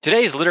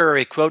Today's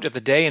literary quote of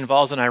the day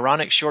involves an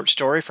ironic short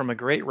story from a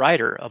great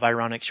writer of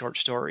ironic short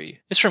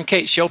story. It's from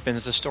Kate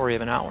Chopin's The Story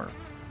of an Hour.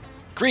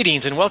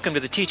 Greetings and welcome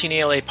to the Teaching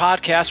ELA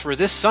podcast, where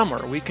this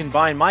summer we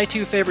combine my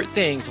two favorite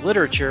things,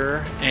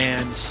 literature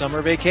and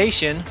summer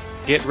vacation.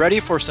 Get ready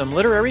for some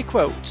literary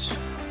quotes.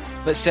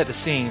 Let's set the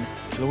scene.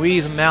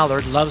 Louise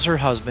Mallard loves her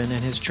husband,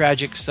 and his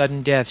tragic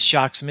sudden death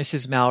shocks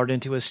Mrs. Mallard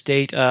into a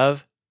state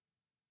of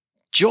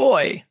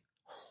joy.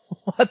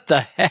 What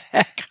the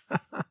heck?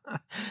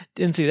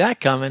 Didn't see that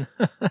coming.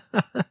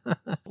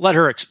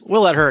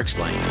 We'll let her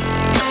explain.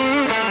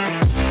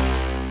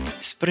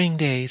 Spring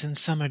days and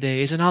summer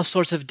days and all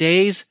sorts of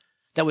days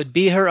that would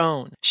be her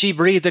own. She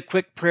breathed a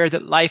quick prayer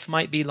that life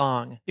might be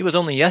long. It was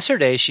only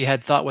yesterday she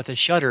had thought with a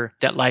shudder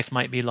that life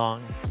might be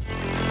long.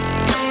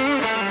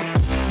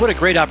 What a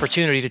great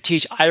opportunity to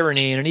teach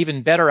irony, and an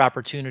even better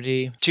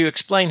opportunity to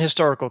explain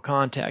historical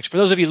context. For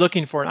those of you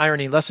looking for an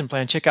irony lesson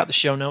plan, check out the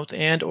show notes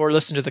and or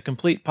listen to the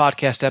complete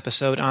podcast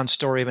episode on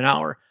Story of an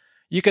Hour.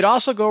 You could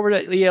also go over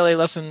to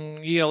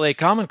ELA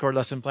Common Core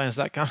Lesson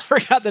Plans.com. I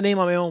forgot the name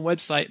on my own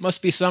website.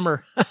 Must be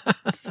summer.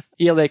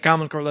 ELA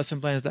Common Core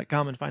Lesson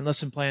Plans.com and find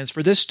lesson plans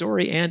for this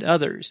story and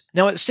others.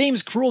 Now, it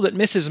seems cruel that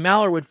Mrs.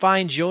 Mallard would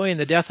find joy in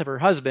the death of her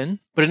husband,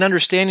 but an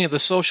understanding of the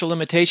social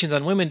limitations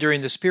on women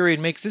during this period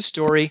makes this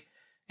story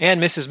and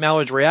Mrs.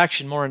 Mallard's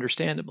reaction more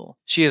understandable.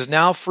 She is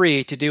now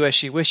free to do as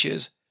she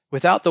wishes,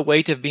 without the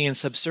weight of being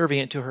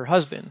subservient to her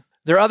husband.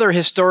 There are other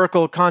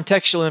historical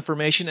contextual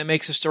information that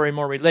makes the story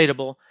more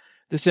relatable.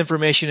 This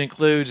information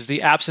includes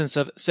the absence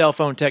of cell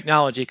phone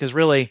technology, because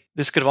really,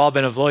 this could have all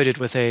been avoided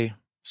with a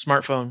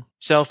smartphone,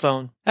 cell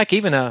phone, heck,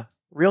 even a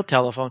real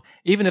telephone,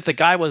 even if the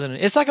guy wasn't.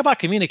 It's like about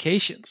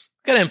communications.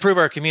 We've got to improve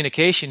our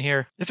communication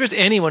here. If there's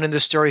anyone in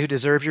this story who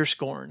deserves your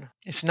scorn,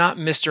 it's not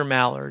Mr.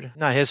 Mallard,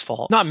 not his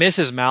fault. Not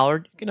Mrs.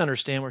 Mallard. You can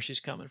understand where she's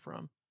coming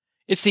from.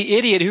 It's the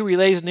idiot who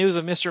relays news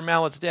of Mr.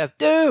 Mallard's death.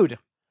 Dude,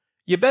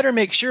 you better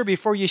make sure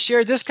before you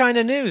share this kind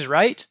of news,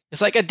 right?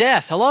 It's like a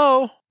death.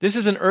 Hello? This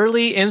is an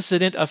early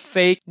incident of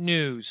fake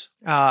news.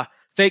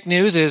 Fake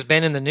news has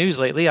been in the news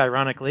lately,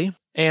 ironically.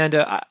 And,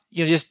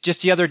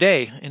 just the other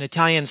day, an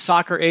Italian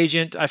soccer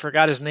agent, I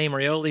forgot his name,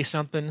 Rioli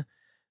something,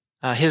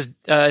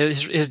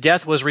 his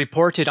death was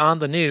reported on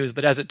the news,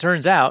 but as it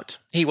turns out,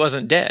 he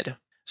wasn't dead.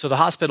 So the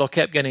hospital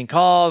kept getting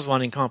calls,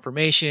 wanting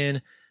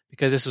confirmation,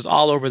 because this was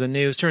all over the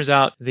news. Turns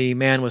out the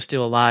man was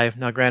still alive.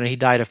 Now, granted, he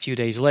died a few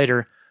days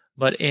later,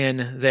 but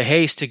in the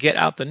haste to get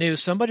out the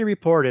news, somebody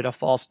reported a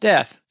false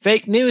death.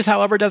 Fake news,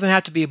 however, doesn't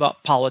have to be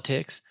about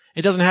politics.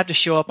 It doesn't have to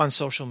show up on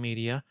social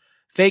media.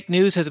 Fake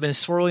news has been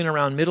swirling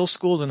around middle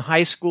schools and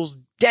high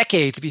schools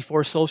decades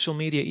before social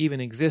media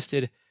even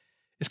existed.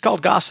 It's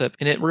called gossip,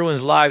 and it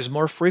ruins lives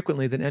more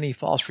frequently than any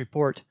false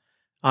report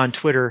on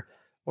Twitter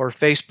or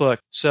Facebook.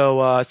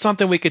 So it's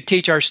something we could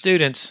teach our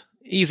students.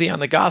 Easy on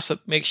the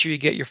gossip. Make sure you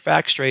get your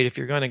facts straight if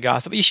you're going to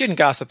gossip. But you shouldn't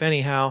gossip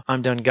anyhow.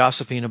 I'm done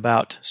gossiping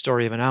about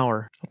Story of an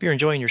Hour. Hope you're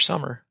enjoying your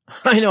summer.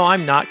 I know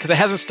I'm not, because it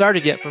hasn't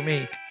started yet for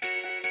me.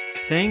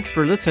 Thanks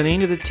for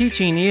listening to the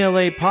Teaching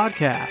ELA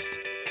podcast.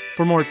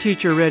 For more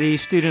teacher-ready,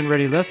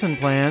 student-ready lesson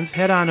plans,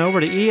 head on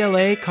over to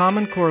ELA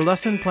Common Core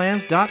Lesson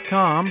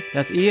Plans.com.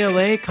 That's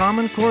ELA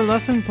Common Core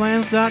Lesson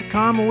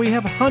Plans.com, where we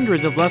have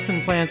hundreds of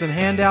lesson plans and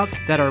handouts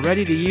that are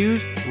ready to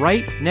use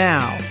right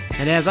now.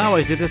 And as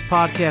always, if this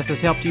podcast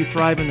has helped you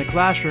thrive in the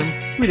classroom,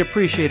 we'd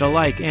appreciate a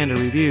like and a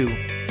review.